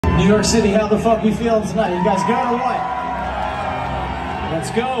New York City, how the fuck we feeling tonight? You guys good or what? Let's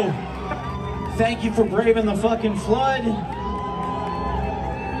go. Thank you for braving the fucking flood.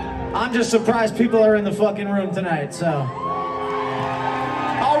 I'm just surprised people are in the fucking room tonight, so.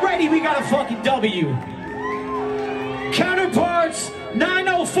 Already we got a fucking W. Counterparts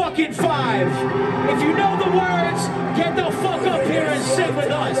 90-fucking-5. If you know the words, get the fuck up here and sing with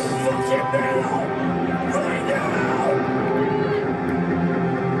us.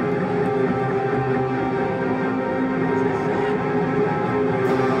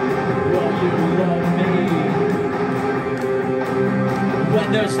 When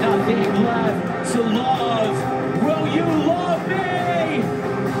there's nothing left to love, will you love me?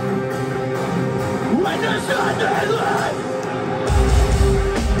 When there's nothing left.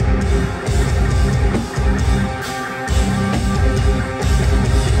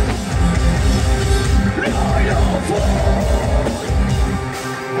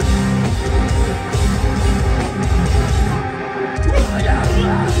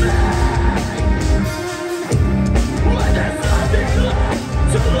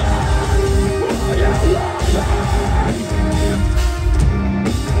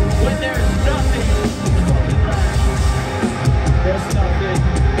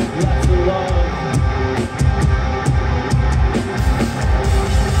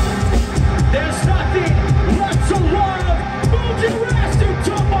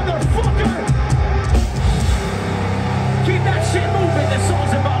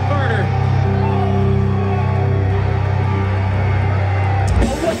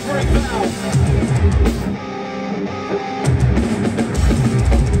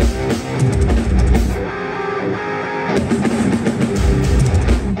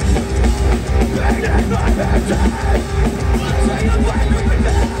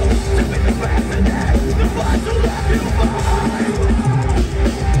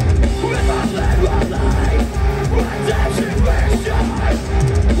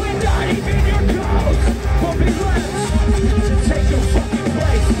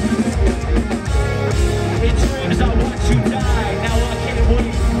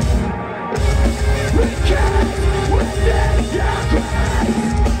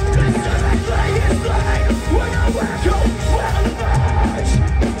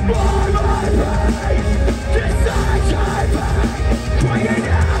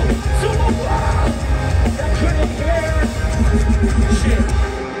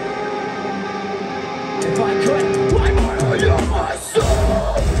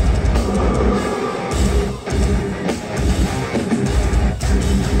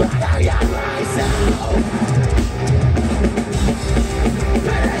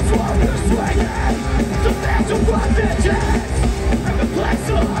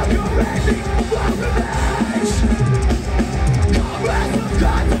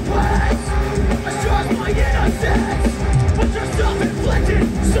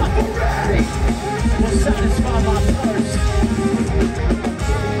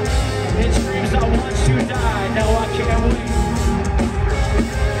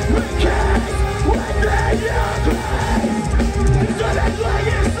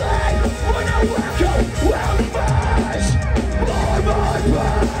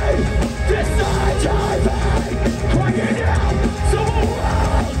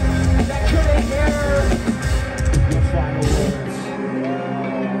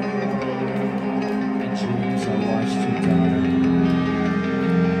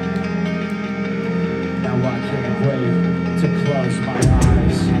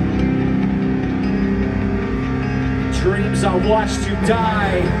 I watched you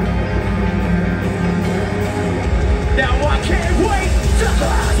die. Now I can't wait to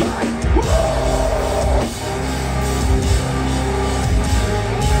close my eyes.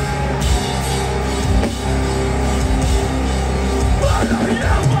 I know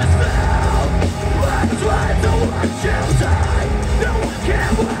you must feel. I tried to watch you die. Now I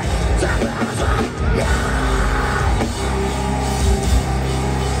can't wait to close my eyes.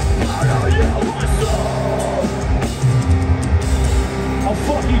 I know you must feel. I'll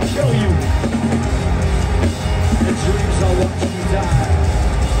fucking kill you. The dreams I'll watch you die.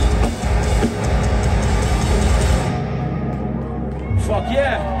 Fuck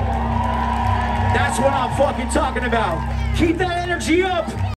yeah. That's what I'm fucking talking about. Keep that energy up.